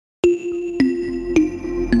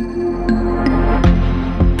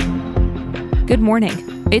Good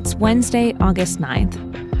morning. It's Wednesday, August 9th.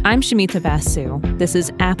 I'm Shamita Basu. This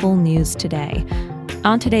is Apple News Today.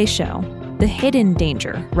 On today's show, the hidden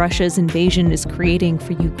danger Russia's invasion is creating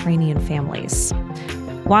for Ukrainian families.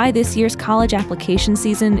 Why this year's college application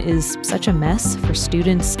season is such a mess for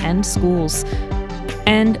students and schools.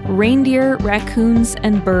 And reindeer, raccoons,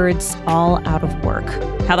 and birds all out of work.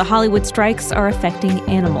 How the Hollywood strikes are affecting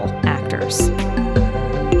animal actors.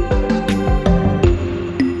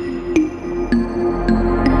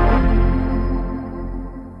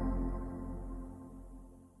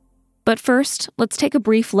 But first, let's take a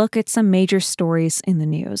brief look at some major stories in the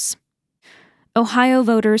news. Ohio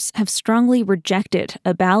voters have strongly rejected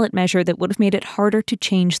a ballot measure that would have made it harder to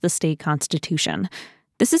change the state constitution.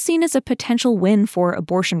 This is seen as a potential win for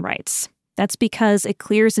abortion rights. That's because it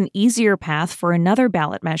clears an easier path for another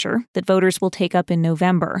ballot measure that voters will take up in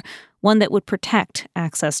November, one that would protect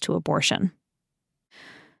access to abortion.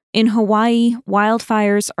 In Hawaii,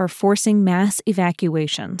 wildfires are forcing mass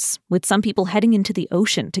evacuations, with some people heading into the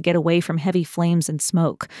ocean to get away from heavy flames and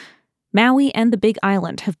smoke. Maui and the Big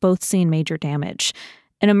Island have both seen major damage.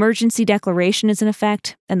 An emergency declaration is in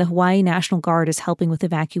effect, and the Hawaii National Guard is helping with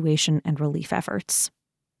evacuation and relief efforts.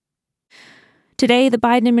 Today, the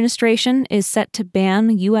Biden administration is set to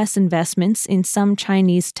ban U.S. investments in some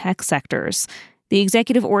Chinese tech sectors. The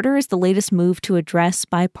executive order is the latest move to address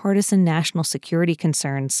bipartisan national security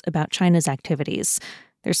concerns about China's activities.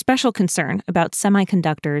 There's special concern about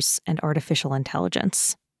semiconductors and artificial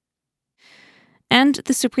intelligence. And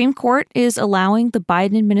the Supreme Court is allowing the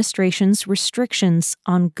Biden administration's restrictions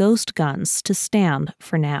on ghost guns to stand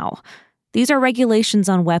for now. These are regulations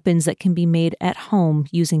on weapons that can be made at home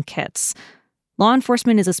using kits. Law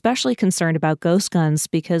enforcement is especially concerned about ghost guns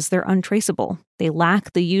because they're untraceable. They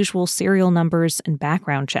lack the usual serial numbers and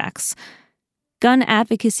background checks. Gun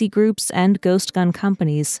advocacy groups and ghost gun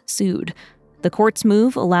companies sued. The court's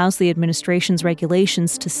move allows the administration's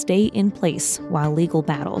regulations to stay in place while legal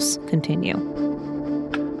battles continue.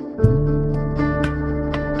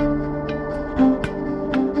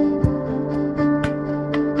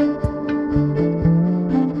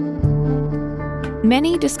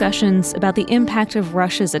 Many discussions about the impact of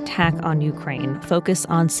Russia's attack on Ukraine focus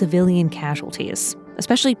on civilian casualties,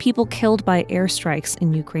 especially people killed by airstrikes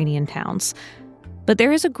in Ukrainian towns. But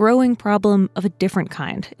there is a growing problem of a different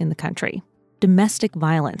kind in the country. Domestic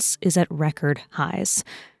violence is at record highs.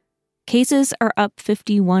 Cases are up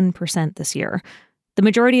 51% this year. The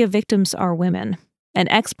majority of victims are women. And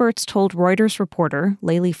experts told Reuters reporter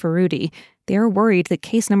Layli Faroudi they are worried that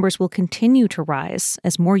case numbers will continue to rise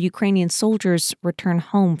as more Ukrainian soldiers return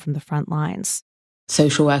home from the front lines.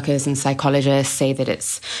 Social workers and psychologists say that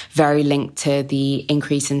it's very linked to the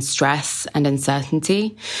increase in stress and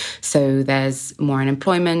uncertainty. So there's more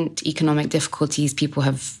unemployment, economic difficulties, people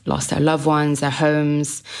have lost their loved ones, their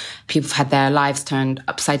homes, people have had their lives turned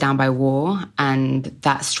upside down by war, and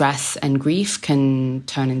that stress and grief can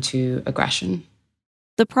turn into aggression.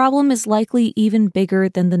 The problem is likely even bigger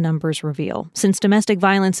than the numbers reveal, since domestic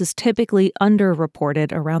violence is typically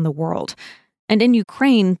underreported around the world. And in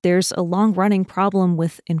Ukraine, there's a long-running problem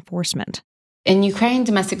with enforcement. In Ukraine,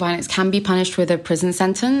 domestic violence can be punished with a prison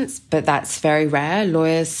sentence, but that's very rare.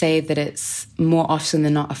 Lawyers say that it's more often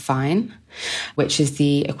than not a fine, which is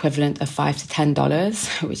the equivalent of $5 to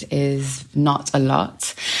 $10, which is not a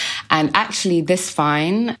lot. And actually, this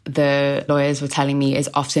fine, the lawyers were telling me, is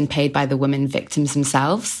often paid by the women victims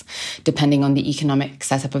themselves, depending on the economic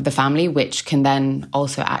setup of the family, which can then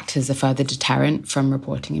also act as a further deterrent from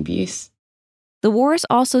reporting abuse. The war is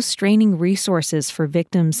also straining resources for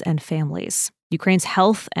victims and families. Ukraine's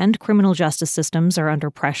health and criminal justice systems are under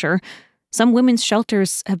pressure. Some women's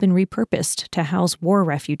shelters have been repurposed to house war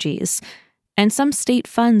refugees. And some state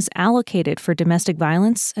funds allocated for domestic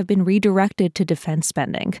violence have been redirected to defense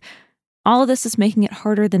spending. All of this is making it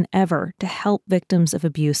harder than ever to help victims of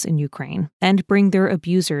abuse in Ukraine and bring their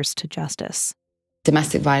abusers to justice.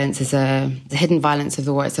 Domestic violence is a hidden violence of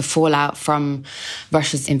the war. It's a fallout from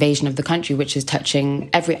Russia's invasion of the country, which is touching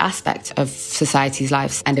every aspect of society's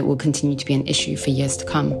lives, and it will continue to be an issue for years to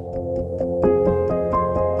come.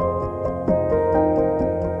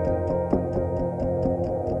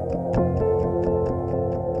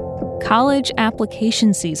 College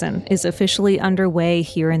application season is officially underway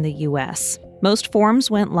here in the U.S. Most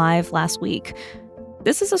forms went live last week.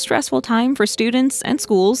 This is a stressful time for students and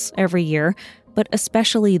schools every year, but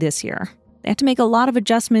especially this year. They had to make a lot of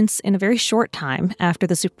adjustments in a very short time after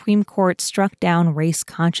the Supreme Court struck down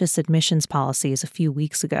race-conscious admissions policies a few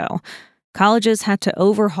weeks ago. Colleges had to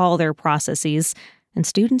overhaul their processes, and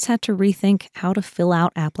students had to rethink how to fill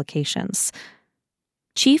out applications.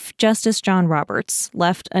 Chief Justice John Roberts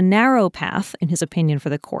left a narrow path, in his opinion for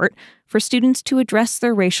the court, for students to address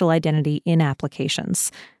their racial identity in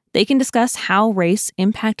applications. They can discuss how race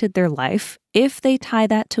impacted their life if they tie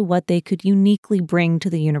that to what they could uniquely bring to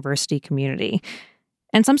the university community.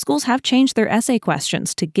 And some schools have changed their essay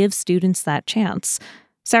questions to give students that chance.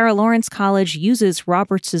 Sarah Lawrence College uses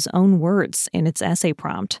Roberts' own words in its essay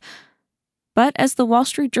prompt. But as the Wall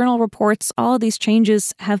Street Journal reports, all of these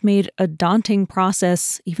changes have made a daunting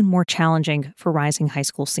process even more challenging for rising high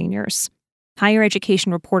school seniors. Higher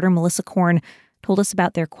education reporter Melissa Korn told us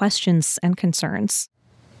about their questions and concerns.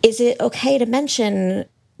 Is it okay to mention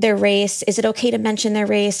their race? Is it okay to mention their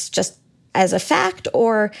race just as a fact,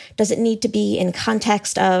 or does it need to be in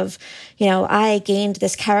context of, I gained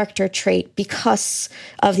this character trait because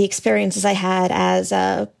of the experiences I had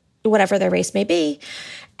as whatever their race may be?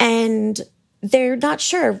 And they're not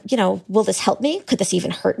sure, will this help me? Could this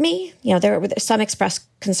even hurt me? Some expressed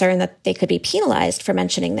concern that they could be penalized for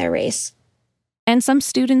mentioning their race. And some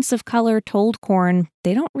students of color told Korn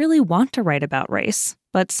they don't really want to write about race,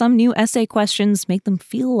 but some new essay questions make them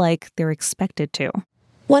feel like they're expected to.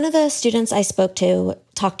 One of the students I spoke to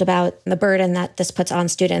talked about the burden that this puts on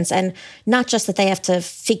students, and not just that they have to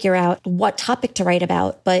figure out what topic to write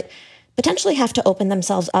about, but potentially have to open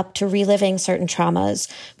themselves up to reliving certain traumas,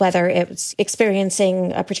 whether it's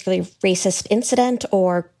experiencing a particularly racist incident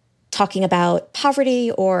or talking about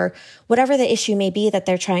poverty or whatever the issue may be that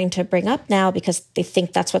they're trying to bring up now because they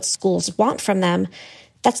think that's what schools want from them.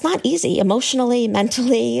 That's not easy. Emotionally,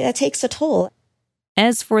 mentally, it takes a toll.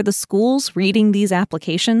 As for the schools reading these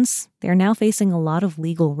applications, they're now facing a lot of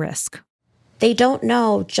legal risk. They don't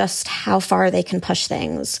know just how far they can push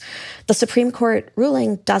things. The Supreme Court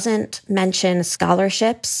ruling doesn't mention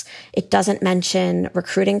scholarships. It doesn't mention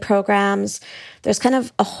recruiting programs. There's kind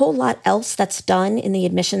of a whole lot else that's done in the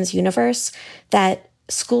admissions universe that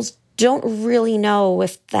schools don't really know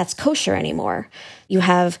if that's kosher anymore. You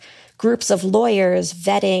have groups of lawyers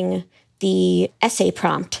vetting the essay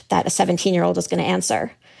prompt that a 17-year-old is going to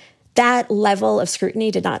answer. That level of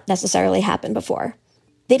scrutiny did not necessarily happen before.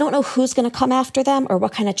 They don't know who's going to come after them or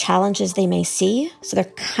what kind of challenges they may see. So they're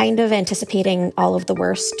kind of anticipating all of the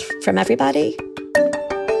worst from everybody.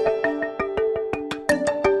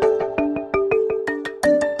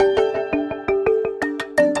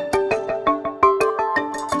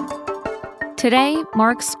 Today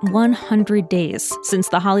marks 100 days since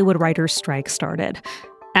the Hollywood writers' strike started.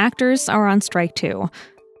 Actors are on strike too.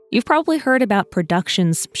 You've probably heard about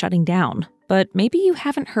productions shutting down, but maybe you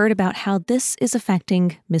haven't heard about how this is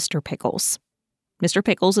affecting Mr. Pickles. Mr.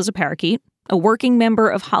 Pickles is a parakeet, a working member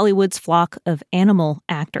of Hollywood's flock of animal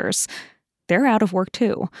actors. They're out of work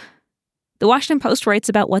too. The Washington Post writes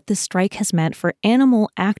about what this strike has meant for animal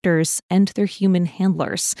actors and their human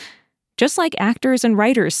handlers. Just like actors and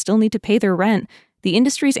writers still need to pay their rent, the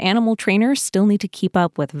industry's animal trainers still need to keep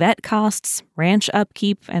up with vet costs, ranch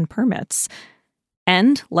upkeep, and permits.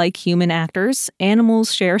 And, like human actors,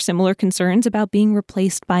 animals share similar concerns about being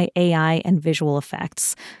replaced by AI and visual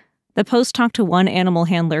effects. The Post talked to one animal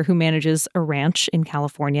handler who manages a ranch in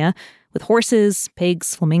California with horses,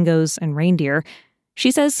 pigs, flamingos, and reindeer.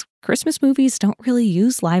 She says Christmas movies don't really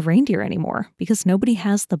use live reindeer anymore because nobody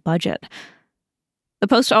has the budget. The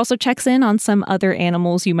Post also checks in on some other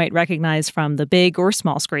animals you might recognize from the big or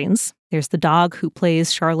small screens. There's the dog who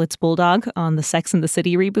plays Charlotte's bulldog on the Sex and the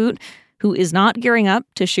City reboot, who is not gearing up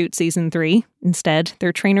to shoot season 3. Instead,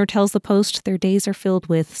 their trainer tells the Post their days are filled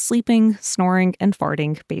with sleeping, snoring, and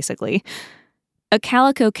farting, basically. A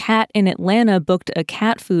calico cat in Atlanta booked a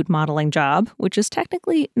cat food modeling job, which is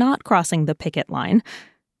technically not crossing the picket line.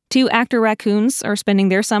 2 actor raccoons are spending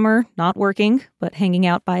their summer not working, but hanging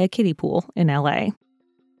out by a kiddie pool in LA.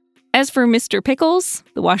 As for Mr. Pickles,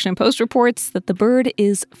 the Washington Post reports that the bird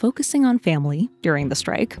is focusing on family during the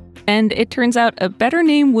strike, and it turns out a better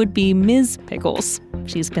name would be Ms. Pickles.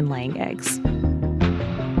 She's been laying eggs.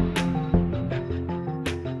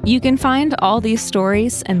 You can find all these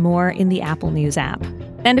stories and more in the Apple News app.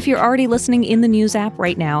 And if you're already listening in the News app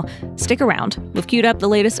right now, stick around. We've queued up the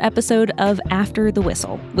latest episode of After the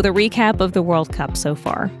Whistle with a recap of the World Cup so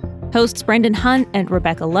far. Hosts Brendan Hunt and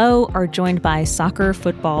Rebecca Lowe are joined by soccer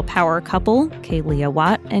football power couple Kaylia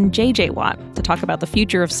Watt and JJ Watt to talk about the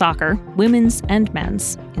future of soccer, women's and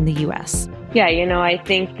men's, in the U.S. Yeah, I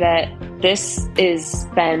think that this has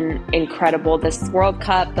been incredible. This World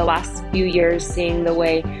Cup, the last few years, seeing the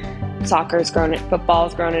way soccer's grown,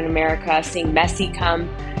 football's grown in America, seeing Messi come.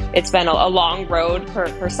 It's been a long road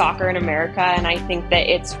for soccer in America, and I think that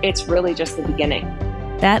it's really just the beginning.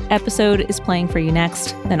 That episode is playing for you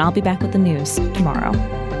next, then I'll be back with the news tomorrow.